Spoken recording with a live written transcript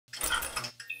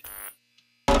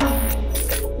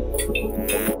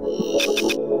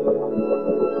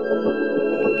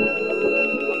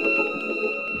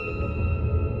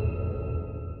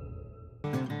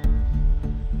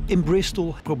In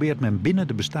Bristol probeert men binnen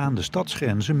de bestaande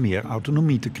stadsgrenzen meer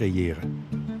autonomie te creëren.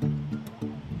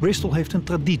 Bristol heeft een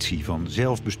traditie van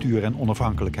zelfbestuur en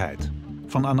onafhankelijkheid,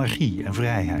 van anarchie en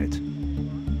vrijheid.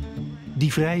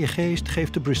 Die vrije geest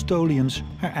geeft de Bristolians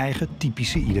haar eigen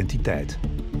typische identiteit.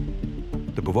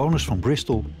 De bewoners van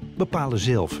Bristol bepalen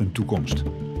zelf hun toekomst.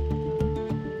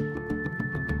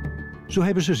 Zo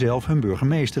hebben ze zelf hun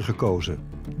burgemeester gekozen,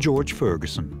 George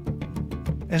Ferguson.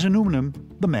 En ze noemen hem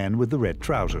the man with the red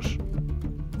trousers.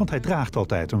 Want hij draagt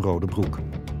altijd een rode broek.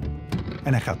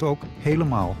 En hij gaat ook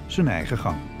helemaal zijn eigen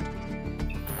gang.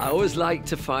 I always like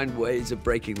to find ways of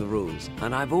breaking the rules.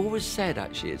 And I've always said,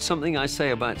 actually, it's something I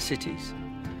say about cities.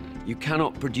 You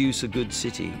cannot produce a good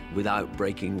city without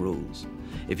breaking rules.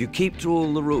 If you keep to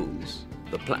all the rules,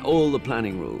 all the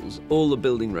planning rules, all the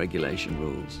building regulation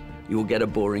rules, you will get a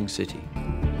boring city.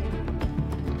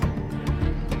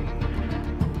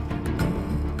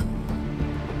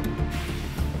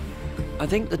 I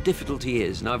think the difficulty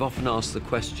is, and I've often asked the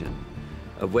question,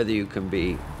 of whether you can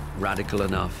be radical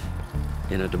enough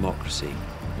in a democracy.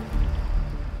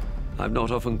 I've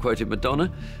not often quoted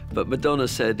Madonna, but Madonna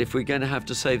said, if we're going to have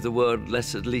to save the world,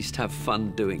 let's at least have fun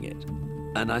doing it.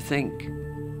 And I think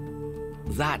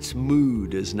that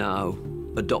mood is now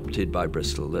adopted by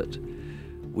Bristol, that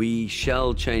we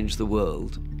shall change the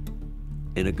world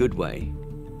in a good way,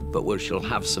 but we shall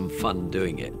have some fun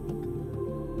doing it.